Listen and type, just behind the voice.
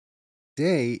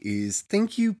Today is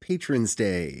Thank You Patrons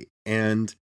Day,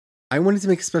 and I wanted to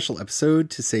make a special episode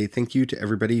to say thank you to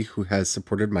everybody who has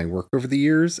supported my work over the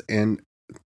years and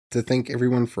to thank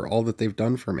everyone for all that they've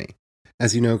done for me.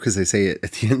 As you know, because I say it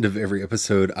at the end of every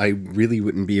episode, I really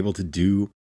wouldn't be able to do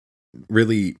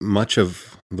really much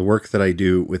of the work that I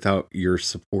do without your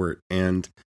support. And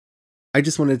I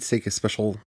just wanted to take a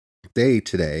special day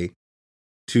today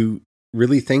to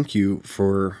really thank you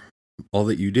for all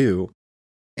that you do.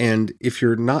 And if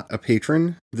you're not a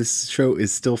patron, this show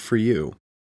is still for you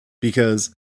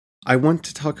because I want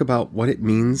to talk about what it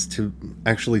means to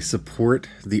actually support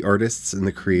the artists and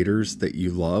the creators that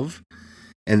you love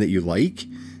and that you like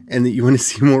and that you want to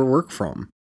see more work from.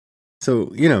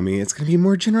 So, you know me, it's going to be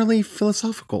more generally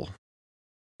philosophical.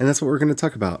 And that's what we're going to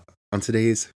talk about on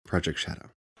today's Project Shadow.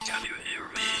 Can you hear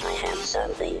me? I have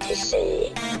something to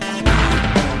say.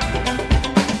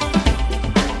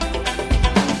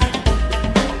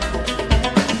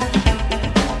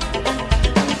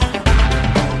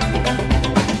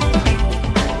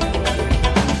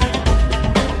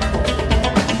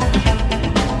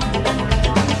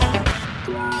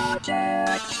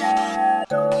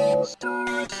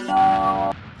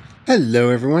 Hello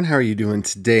everyone, how are you doing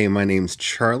today? My name's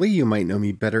Charlie. You might know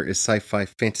me better as sci-fi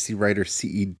fantasy writer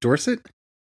C.E. Dorset,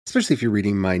 especially if you're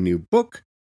reading my new book,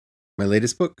 my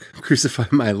latest book, Crucify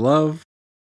My Love.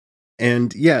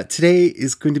 And yeah, today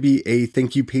is going to be a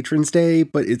Thank You Patrons Day,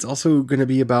 but it's also going to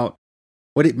be about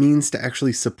what it means to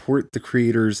actually support the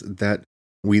creators that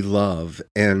we love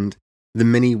and the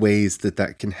many ways that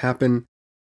that can happen.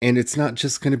 And it's not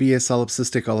just going to be a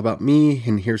solipsistic all about me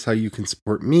and here's how you can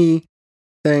support me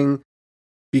thing,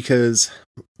 because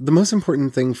the most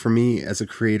important thing for me as a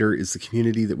creator is the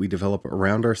community that we develop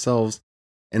around ourselves,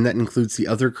 and that includes the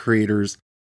other creators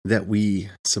that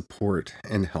we support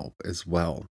and help as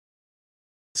well.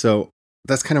 So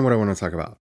that's kind of what I want to talk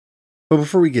about. But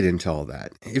before we get into all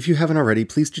that, if you haven't already,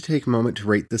 please do take a moment to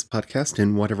rate this podcast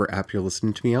in whatever app you're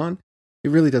listening to me on.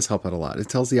 It really does help out a lot. It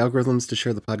tells the algorithms to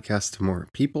share the podcast to more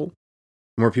people.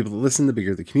 The more people that listen, the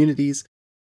bigger the communities.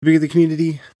 The bigger the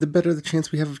community, the better the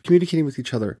chance we have of communicating with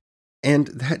each other. And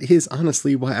that is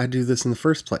honestly why I do this in the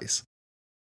first place.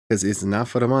 Because it's not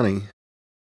for the money.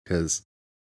 Because,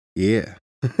 yeah.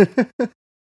 It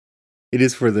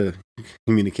is for the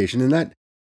communication. And that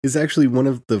is actually one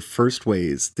of the first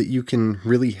ways that you can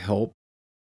really help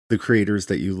the creators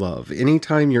that you love.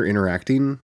 Anytime you're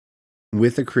interacting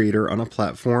with a creator on a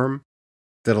platform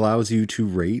that allows you to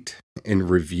rate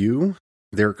and review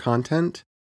their content,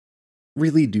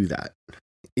 really do that.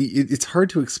 It's hard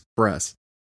to express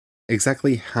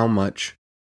exactly how much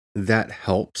that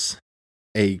helps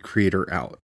a creator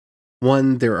out.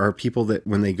 One, there are people that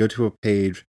when they go to a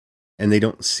page and they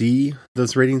don't see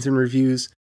those ratings and reviews,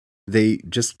 they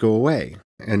just go away.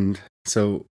 And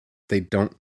so they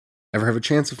don't ever have a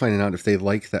chance of finding out if they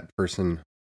like that person,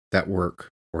 that work,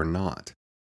 or not.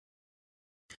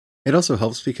 It also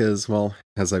helps because, well,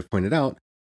 as I've pointed out,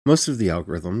 most of the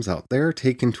algorithms out there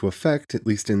take into effect, at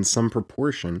least in some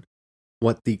proportion,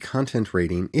 what the content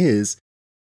rating is,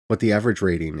 what the average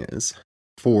rating is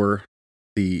for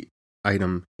the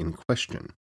item in question.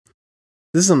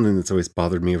 This is something that's always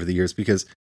bothered me over the years because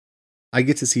I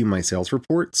get to see my sales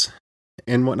reports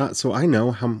and whatnot, so I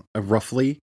know how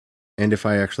roughly, and if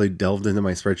I actually delved into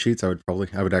my spreadsheets,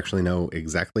 I would actually know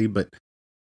exactly, but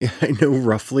I know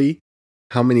roughly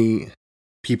how many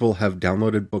people have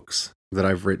downloaded books that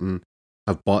I've written,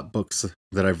 have bought books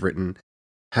that I've written,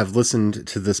 have listened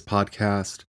to this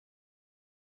podcast,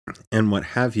 and what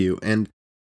have you. And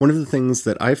one of the things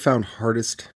that I found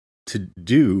hardest to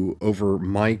do over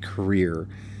my career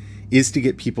is to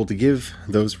get people to give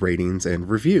those ratings and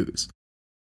reviews.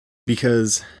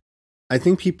 Because I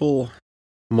think people,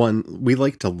 one, we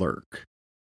like to lurk.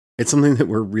 It's something that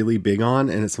we're really big on,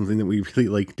 and it's something that we really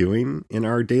like doing in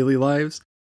our daily lives.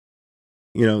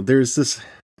 You know, there's this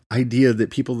idea that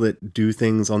people that do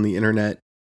things on the internet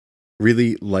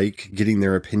really like getting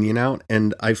their opinion out,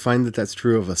 and I find that that's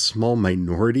true of a small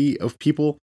minority of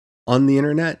people on the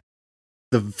internet.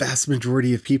 The vast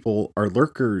majority of people are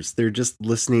lurkers. They're just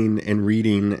listening and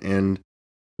reading and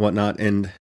whatnot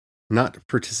and not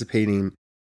participating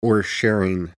or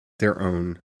sharing their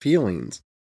own feelings.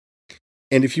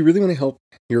 And if you really want to help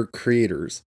your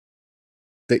creators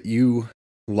that you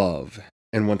love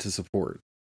and want to support,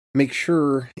 make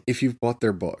sure, if you've bought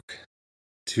their book,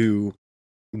 to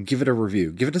give it a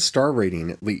review. Give it a star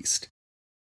rating, at least.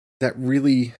 That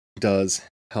really does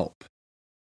help.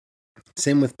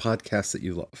 Same with podcasts that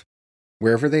you love.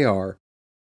 Wherever they are,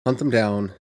 hunt them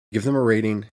down, give them a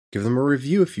rating, give them a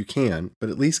review if you can, but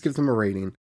at least give them a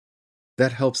rating.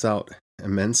 That helps out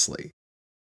immensely.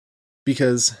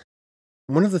 Because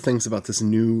one of the things about this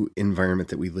new environment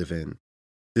that we live in,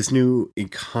 this new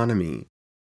economy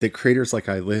that creators like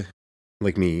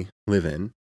me live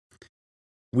in,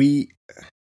 we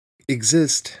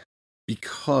exist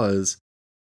because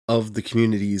of the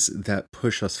communities that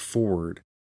push us forward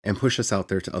and push us out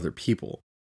there to other people.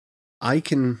 I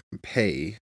can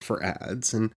pay for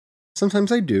ads, and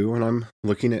sometimes I do, and I'm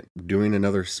looking at doing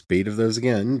another spate of those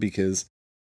again because,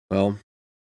 well,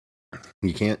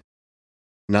 you can't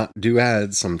not do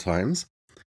ads sometimes.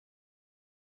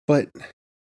 But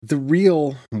the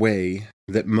real way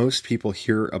that most people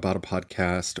hear about a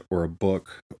podcast or a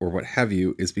book or what have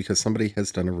you is because somebody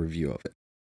has done a review of it.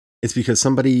 It's because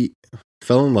somebody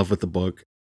fell in love with the book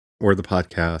or the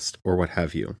podcast or what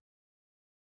have you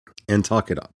and talk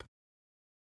it up.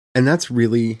 And that's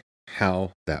really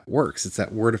how that works. It's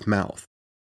that word of mouth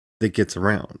that gets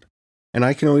around. And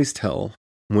I can always tell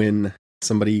when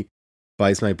somebody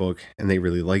buys my book and they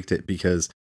really liked it because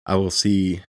I will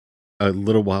see a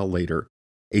little while later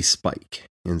a spike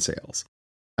in sales.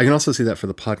 I can also see that for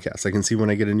the podcast. I can see when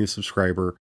I get a new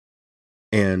subscriber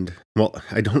and, well,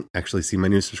 I don't actually see my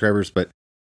new subscribers, but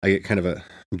I get kind of a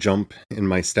jump in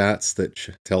my stats that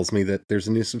tells me that there's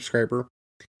a new subscriber.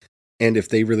 And if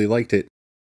they really liked it,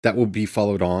 that will be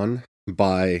followed on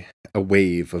by a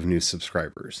wave of new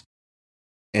subscribers.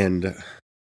 And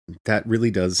that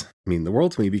really does mean the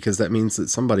world to me because that means that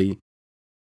somebody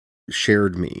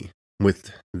shared me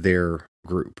with their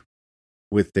group,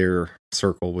 with their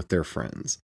circle, with their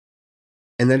friends.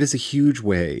 And that is a huge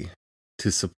way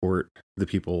to support the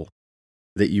people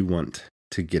that you want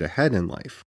to get ahead in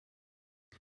life.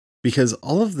 Because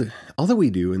all that we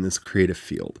do in this creative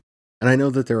field, and I know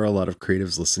that there are a lot of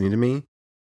creatives listening to me,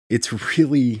 it's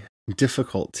really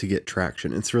difficult to get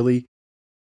traction. It's really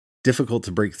difficult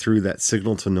to break through that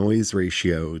signal to noise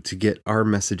ratio to get our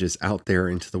messages out there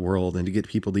into the world and to get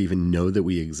people to even know that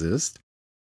we exist,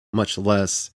 much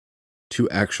less to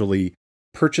actually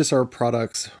purchase our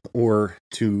products or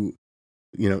to,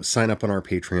 sign up on our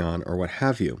Patreon or what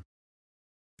have you.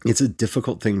 It's a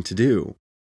difficult thing to do.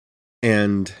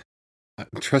 And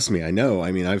trust me, I know.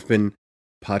 I mean, I've been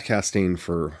podcasting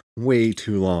for way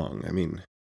too long. I mean,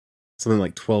 something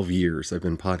like 12 years I've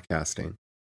been podcasting.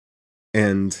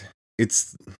 And it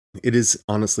is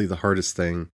honestly the hardest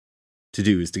thing to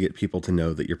do is to get people to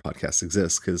know that your podcast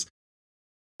exists. Because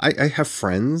I have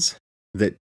friends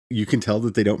that you can tell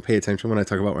that they don't pay attention when I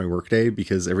talk about my workday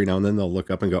because every now and then they'll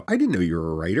look up and go, I didn't know you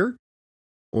were a writer,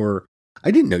 or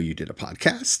I didn't know you did a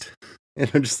podcast. And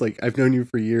I'm just like, I've known you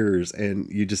for years and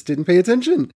you just didn't pay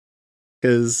attention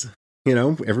because,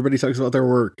 everybody talks about their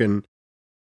work and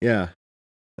yeah,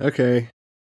 okay.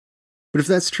 But if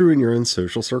that's true in your own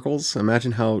social circles,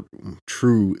 imagine how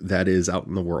true that is out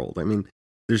in the world. I mean,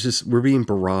 we're being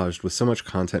barraged with so much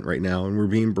content right now, and we're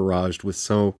being barraged with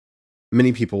so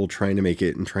many people trying to make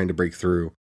it and trying to break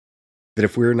through that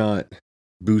if we're not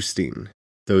boosting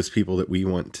those people that we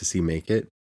want to see make it,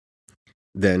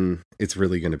 then it's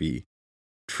really going to be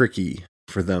tricky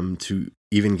for them to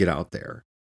even get out there.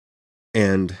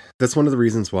 And that's one of the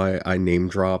reasons why I name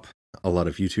drop a lot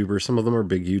of YouTubers. Some of them are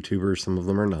big YouTubers, some of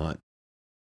them are not.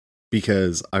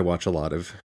 Because I watch a lot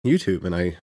of YouTube and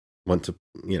I want to,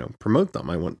 promote them.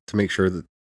 I want to make sure that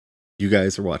you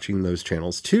guys are watching those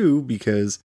channels too,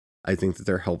 because I think that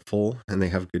they're helpful and they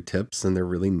have good tips and they're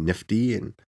really nifty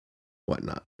and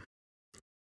whatnot.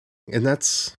 And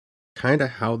that's kind of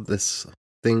how this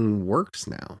thing works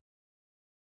now.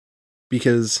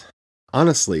 Because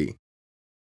honestly,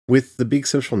 with the big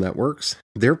social networks,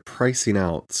 they're pricing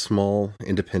out small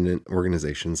independent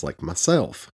organizations like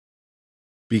myself.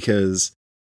 Because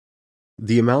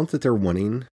the amount that they're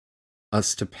wanting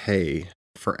us to pay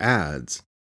for ads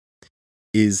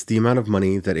is the amount of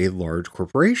money that a large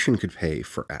corporation could pay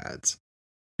for ads.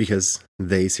 Because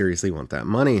they seriously want that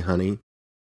money, honey.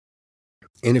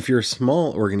 And if you're a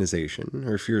small organization,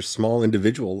 or if you're a small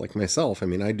individual like myself, I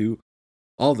mean, I do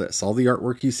all this. All the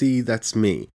artwork you see, that's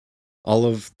me. All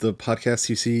of the podcasts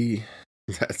you see,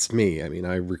 that's me. I mean,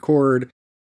 I record,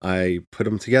 I put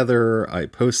them together, I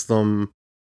post them,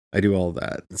 I do all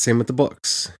that. Same with the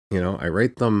books. I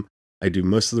write them. I do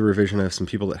most of the revision. I have some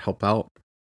people that help out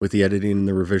with the editing and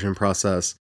the revision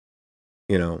process.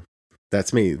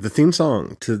 That's me. The theme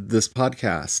song to this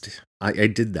podcast, I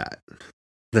did that.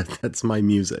 That's my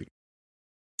music.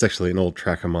 It's actually an old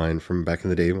track of mine from back in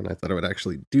the day when I thought I would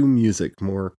actually do music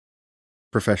more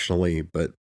professionally,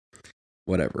 but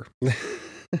whatever.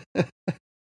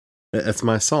 That's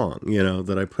my song,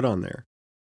 that I put on there.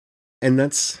 And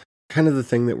that's kind of the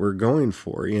thing that we're going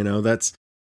for,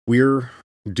 we're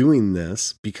doing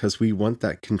this because we want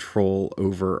that control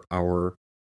over our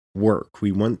work.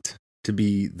 We want to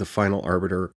be the final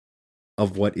arbiter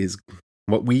of what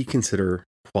we consider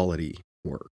quality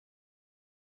work.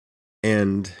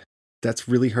 And that's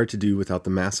really hard to do without the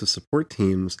massive support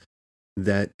teams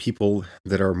that people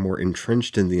that are more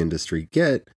entrenched in the industry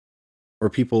get, or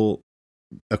people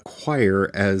acquire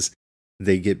as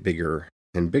they get bigger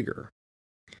and bigger.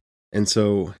 And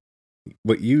so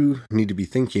what you need to be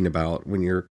thinking about when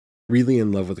you're really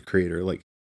in love with a creator, like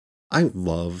I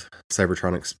love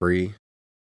Cybertronic Spree,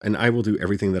 and I will do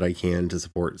everything that I can to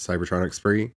support Cybertronic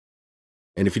Spree.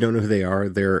 And if you don't know who they are,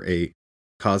 they're a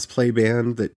cosplay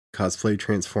band that cosplay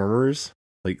Transformers.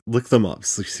 Like, look them up.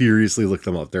 Seriously, look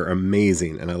them up. They're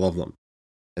amazing, and I love them.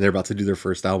 And they're about to do their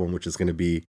first album, which is going to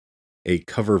be a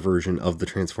cover version of the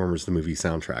Transformers the movie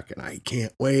soundtrack, and I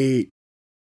can't wait.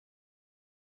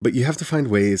 But you have to find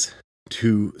ways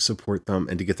to support them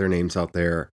and to get their names out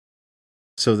there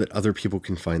so that other people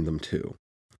can find them too.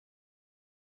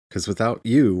 Because without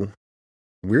you,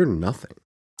 we're nothing.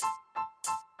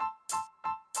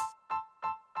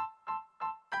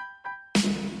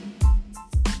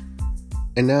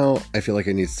 And now I feel like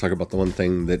I need to talk about the one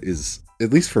thing that is,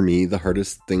 at least for me, the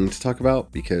hardest thing to talk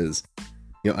about, because,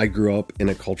 you know, I grew up in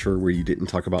a culture where you didn't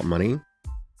talk about money,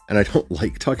 and I don't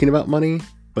like talking about money,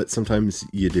 but sometimes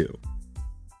you do.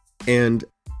 And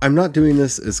I'm not doing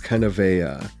this as kind of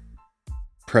a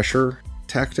pressure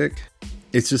tactic.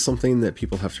 It's just something that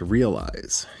people have to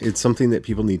realize. It's something that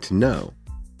people need to know.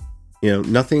 You know,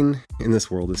 nothing in this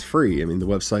world is free. I mean, the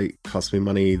website costs me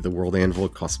money. The World Anvil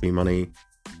costs me money.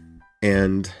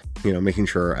 And, you know, making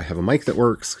sure I have a mic that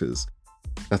works, because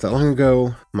not that long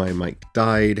ago, my mic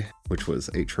died, which was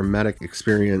a traumatic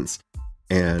experience.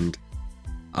 And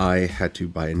I had to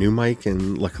buy a new mic,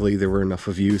 and luckily there were enough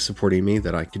of you supporting me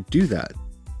that I could do that.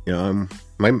 You know,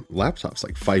 my laptop's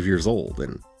like 5 years old,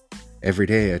 and every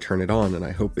day I turn it on and I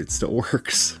hope it still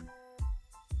works.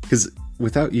 Because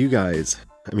without you guys,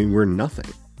 I mean, we're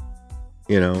nothing.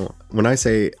 You know, when I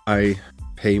say I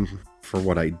pay for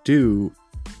what I do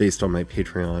based on my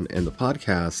Patreon and the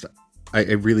podcast, I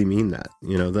really mean that.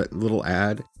 You know, that little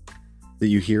ad that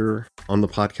you hear on the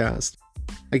podcast,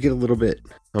 I get a little bit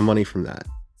of money from that.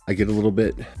 I get a little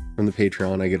bit from the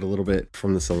Patreon. I get a little bit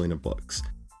from the selling of books.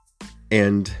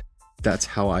 And that's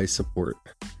how I support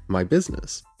my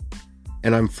business.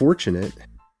 And I'm fortunate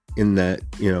in that,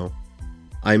 you know,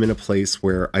 I'm in a place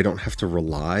where I don't have to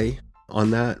rely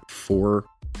on that for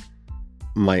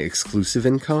my exclusive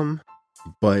income,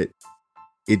 but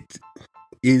it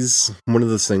is one of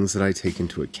those things that I take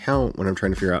into account when I'm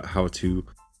trying to figure out how to,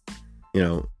 you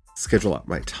know, schedule out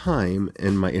my time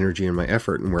and my energy and my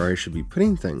effort and where I should be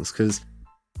putting things. Because,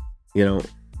 you know,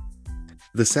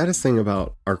 the saddest thing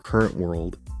about our current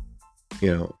world,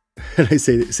 you know, and I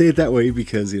say it that way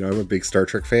because, you know, I'm a big Star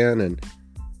Trek fan, and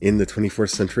in the 24th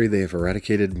century, they have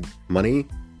eradicated money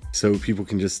so people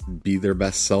can just be their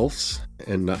best selves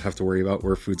and not have to worry about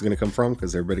where food's going to come from,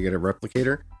 because everybody get a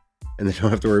replicator, and they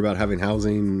don't have to worry about having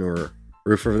housing or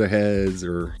roof over their heads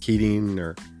or heating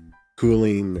or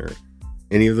cooling or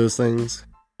any of those things,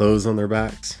 clothes on their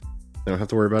backs. They don't have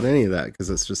to worry about any of that because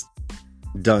it's just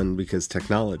done because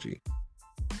technology.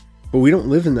 But we don't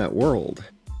live in that world,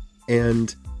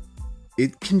 and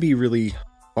it can be really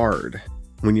hard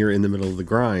when you're in the middle of the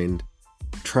grind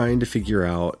trying to figure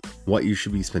out what you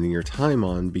should be spending your time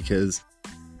on, because,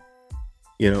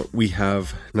 you know, we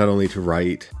have not only to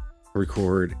write,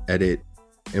 record, edit,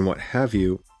 and what have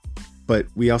you, but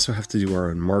we also have to do our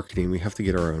own marketing. We have to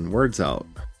get our own words out,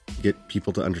 get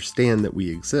people to understand that we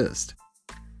exist,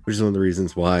 which is one of the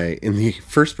reasons why in the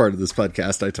first part of this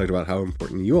podcast, I talked about how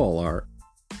important you all are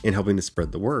in helping to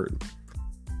spread the word.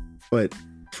 But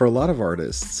for a lot of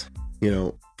artists, you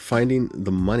know, finding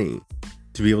the money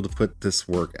to be able to put this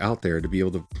work out there, to be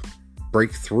able to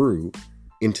break through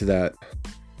into that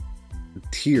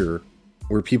tier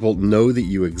where people know that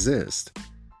you exist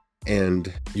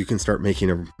and you can start making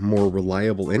a more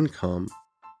reliable income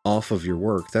off of your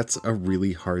work, that's a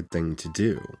really hard thing to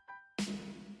do.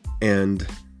 And,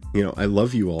 you know, I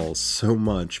love you all so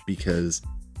much, because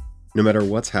no matter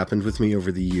what's happened with me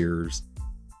over the years,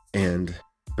 and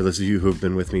for those of you who have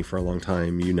been with me for a long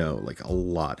time, you know, like, a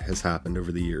lot has happened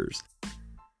over the years.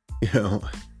 You know,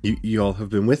 you all have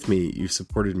been with me. You've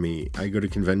supported me. I go to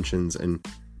conventions, and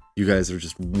you guys are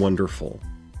just wonderful.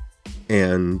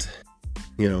 And,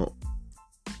 you know,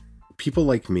 people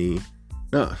like me,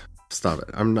 no, stop it.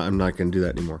 I'm not going to do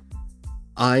that anymore.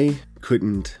 I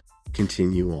couldn't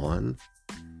continue on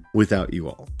without you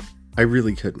all. I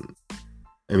really couldn't.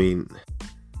 I mean,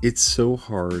 it's so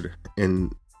hard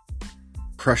and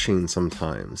crushing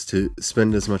sometimes to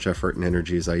spend as much effort and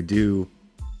energy as I do,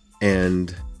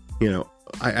 and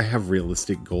I have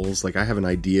realistic goals. Like, I have an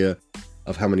idea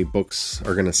of how many books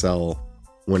are going to sell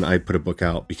when I put a book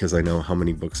out, because I know how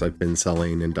many books I've been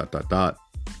selling and ...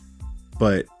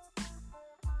 But,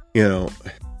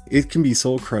 it can be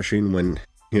soul crushing when,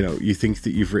 you think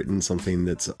that you've written something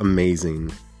that's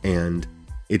amazing and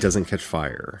it doesn't catch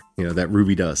fire. That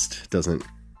ruby dust doesn't,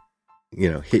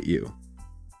 hit you.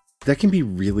 That can be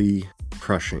really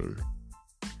crushing.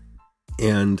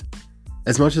 And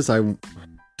as much as I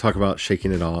talk about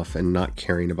shaking it off and not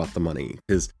caring about the money,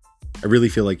 because I really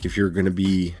feel like if you're going to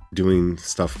be doing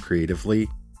stuff creatively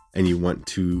and you want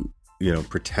to,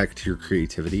 protect your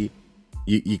creativity,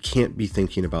 you can't be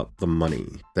thinking about the money.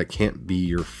 That can't be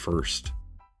your first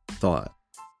thought.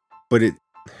 But it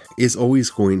is always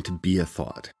going to be a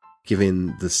thought,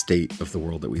 given the state of the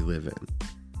world that we live in.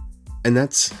 And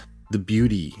that's the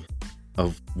beauty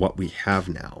of what we have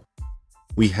now.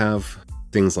 We have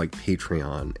things like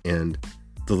Patreon and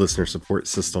the listener support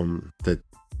system that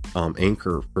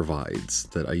Anchor provides,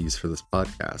 that I use for this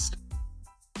podcast,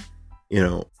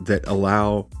 that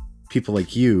allow people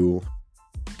like you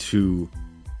to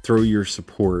throw your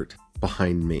support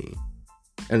behind me.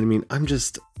 And I mean, I'm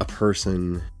just a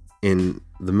person in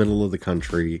the middle of the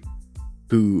country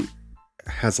who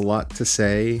has a lot to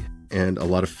say and a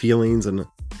lot of feelings, and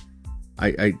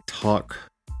I talk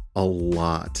a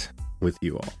lot with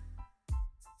you all.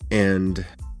 And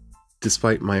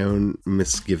despite my own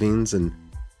misgivings, and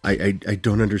I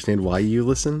don't understand why you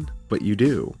listen, but you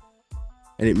do.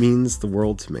 And it means the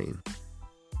world to me.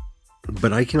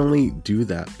 But I can only do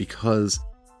that because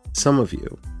some of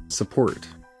you support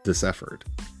this effort.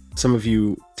 Some of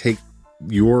you take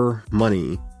your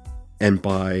money and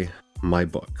buy my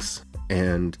books.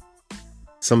 And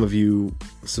some of you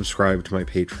subscribe to my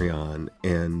Patreon.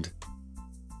 And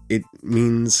it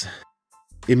means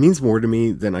more to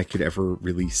me than I could ever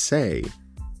really say,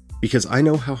 because I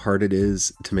know how hard it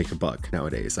is to make a buck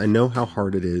nowadays. I know how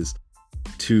hard it is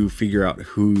to figure out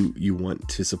who you want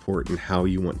to support and how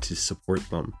you want to support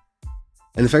them.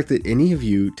 And the fact that any of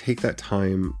you take that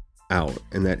time out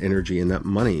and that energy and that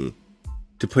money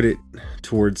to put it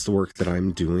towards the work that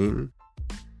I'm doing,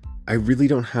 I really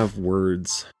don't have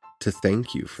words to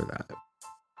thank you for that.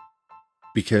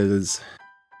 Because,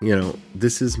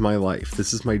 this is my life.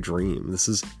 This is my dream. This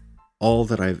is all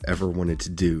that I've ever wanted to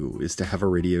do, is to have a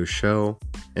radio show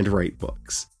and to write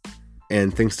books.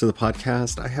 And thanks to the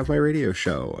podcast, I have my radio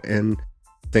show. And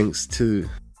thanks to,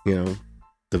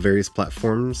 the various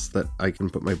platforms that I can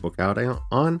put my book out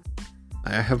on,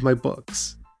 I have my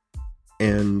books.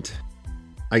 And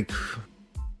I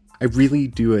really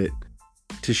do it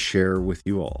to share with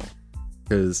you all.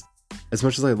 Because as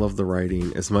much as I love the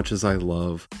writing, as much as I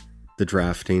love the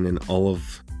drafting and all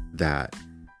of that,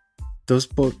 those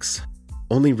books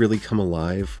only really come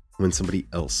alive when somebody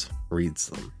else reads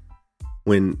them.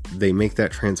 When they make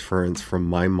that transference from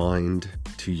my mind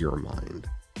to your mind,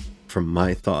 from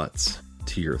my thoughts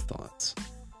to your thoughts.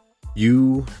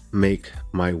 You make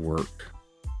my work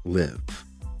live.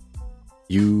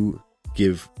 You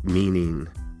give meaning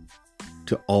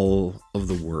to all of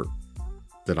the work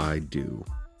that I do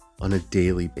on a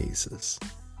daily basis.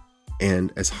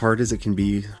 And as hard as it can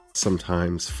be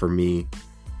sometimes for me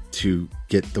to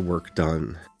get the work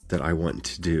done that I want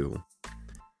to do,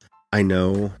 I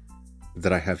know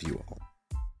that I have you all.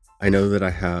 I know that I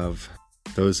have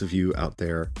those of you out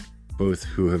there, both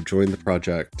who have joined the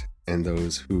project and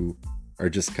those who are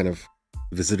just kind of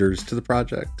visitors to the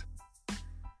project.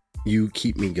 You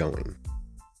keep me going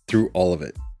through all of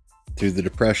it, through the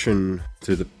depression,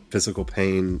 through the physical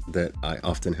pain that I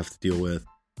often have to deal with,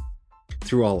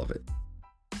 through all of it.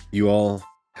 You all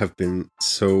have been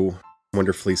so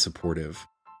wonderfully supportive.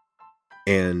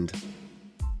 And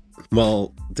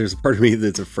while there's a part of me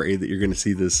that's afraid that you're going to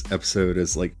see this episode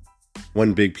as like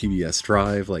one big PBS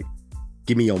drive, like,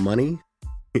 give me your money,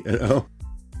 I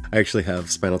actually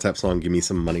have Spinal Tap song "Give Me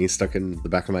Some Money" stuck in the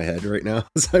back of my head right now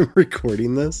as I'm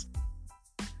recording this.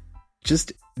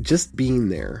 Just being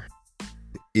there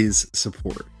is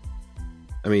support.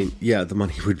 I mean, yeah, the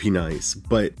money would be nice,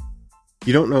 but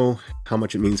you don't know how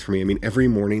much it means for me. I mean, every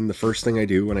morning, the first thing I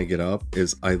do when I get up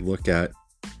is I look at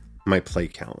my play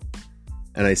count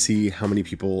and I see how many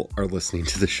people are listening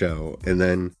to the show. And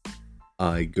then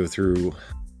I go through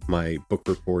my book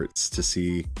reports to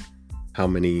see how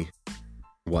many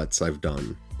what's I've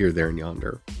done here, there, and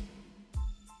yonder.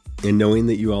 And knowing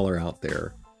that you all are out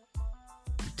there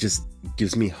just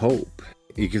gives me hope.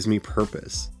 It gives me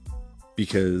purpose,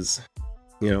 because,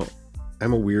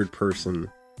 I'm a weird person.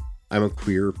 I'm a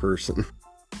queer person,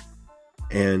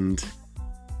 and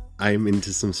I'm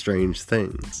into some strange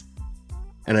things.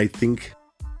 And I think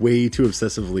way too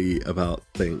obsessively about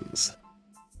things.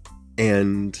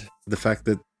 And the fact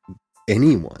that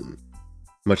anyone,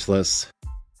 much less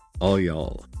all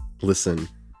y'all, listen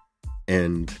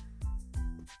and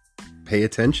pay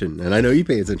attention. And I know you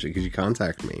pay attention because you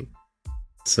contact me.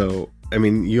 So, I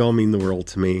mean, you all mean the world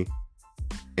to me.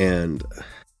 And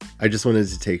I just wanted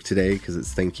to take today, because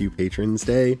it's Thank You Patrons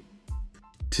Day,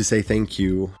 to say thank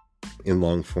you in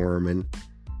long form. And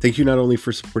thank you not only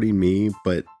for supporting me,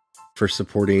 but for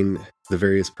supporting the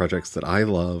various projects that I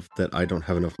love that I don't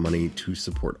have enough money to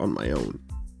support on my own.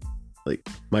 Like,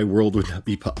 my world would not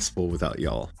be possible without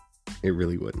y'all. It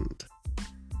really wouldn't.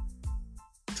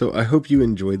 So I hope you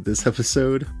enjoyed this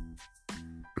episode.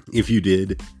 If you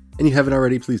did, and you haven't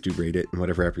already, please do rate it in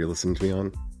whatever app you're listening to me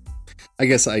on. I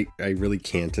guess I really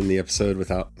can't end the episode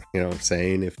without,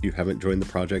 saying, if you haven't joined the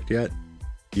project yet,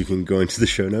 you can go into the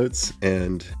show notes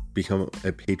and become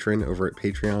a patron over at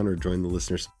Patreon or join the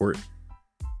listener support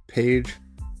page.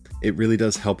 It really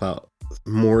does help out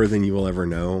more than you will ever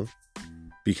know,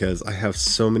 because I have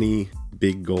so many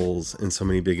big goals and so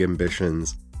many big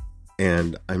ambitions,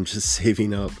 and I'm just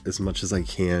saving up as much as I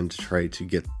can to try to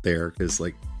get there, because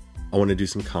I want to do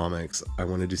some comics, I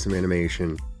want to do some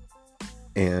animation,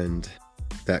 and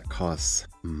that costs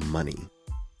money.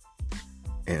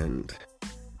 And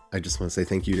I just want to say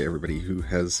thank you to everybody who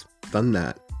has done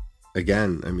that.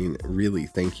 Again, I mean, really,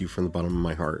 thank you from the bottom of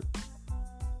my heart.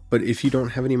 But if you don't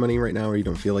have any money right now, or you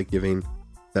don't feel like giving,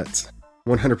 that's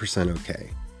 100% okay.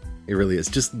 It really is.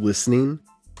 Just listening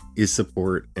is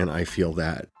support, and I feel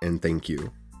that, and thank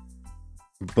you.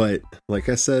 But like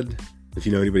I said, if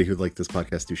you know anybody who'd like this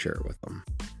podcast, do share it with them.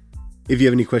 If you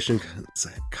have any questions,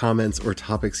 comments, or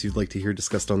topics you'd like to hear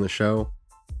discussed on the show,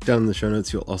 down in the show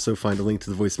notes, you'll also find a link to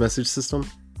the voice message system.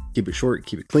 Keep it short,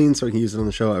 keep it clean, so I can use it on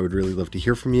the show. I would really love to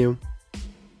hear from you.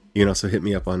 You can also hit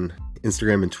me up on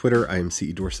Instagram and Twitter. I am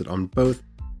CE Dorset on both.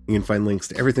 You can find links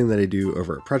to everything that I do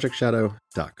over at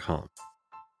projectshadow.com.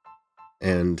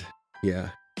 And yeah,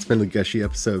 it's been a gushy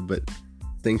episode, but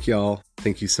thank y'all.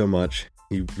 Thank you so much.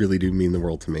 You really do mean the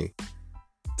world to me.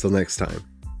 Till next time,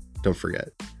 don't forget,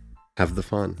 have the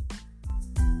fun.